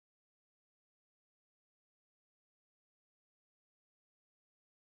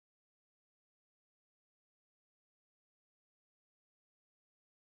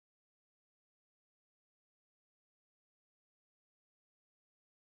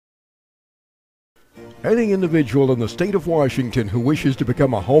Any individual in the state of Washington who wishes to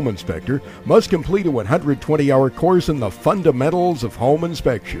become a home inspector must complete a 120-hour course in the fundamentals of home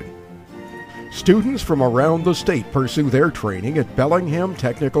inspection. Students from around the state pursue their training at Bellingham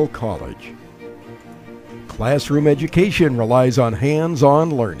Technical College. Classroom education relies on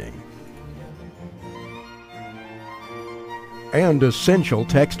hands-on learning and essential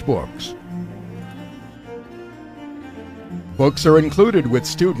textbooks. Books are included with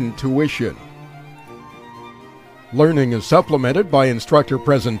student tuition. Learning is supplemented by instructor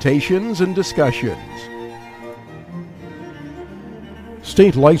presentations and discussions.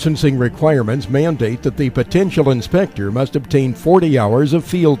 State licensing requirements mandate that the potential inspector must obtain 40 hours of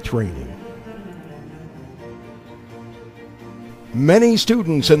field training. Many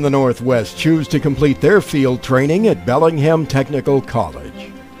students in the Northwest choose to complete their field training at Bellingham Technical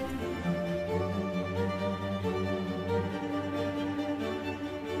College.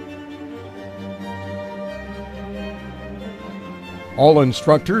 All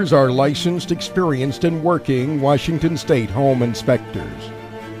instructors are licensed, experienced, and working Washington State home inspectors.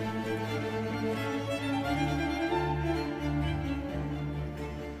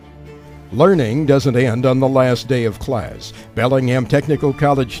 Learning doesn't end on the last day of class. Bellingham Technical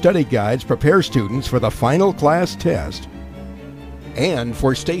College study guides prepare students for the final class test and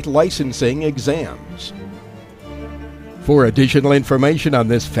for state licensing exams. For additional information on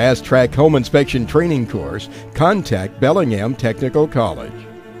this fast-track home inspection training course, contact Bellingham Technical College.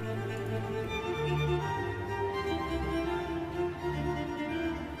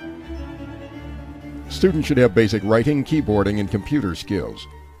 Students should have basic writing, keyboarding, and computer skills.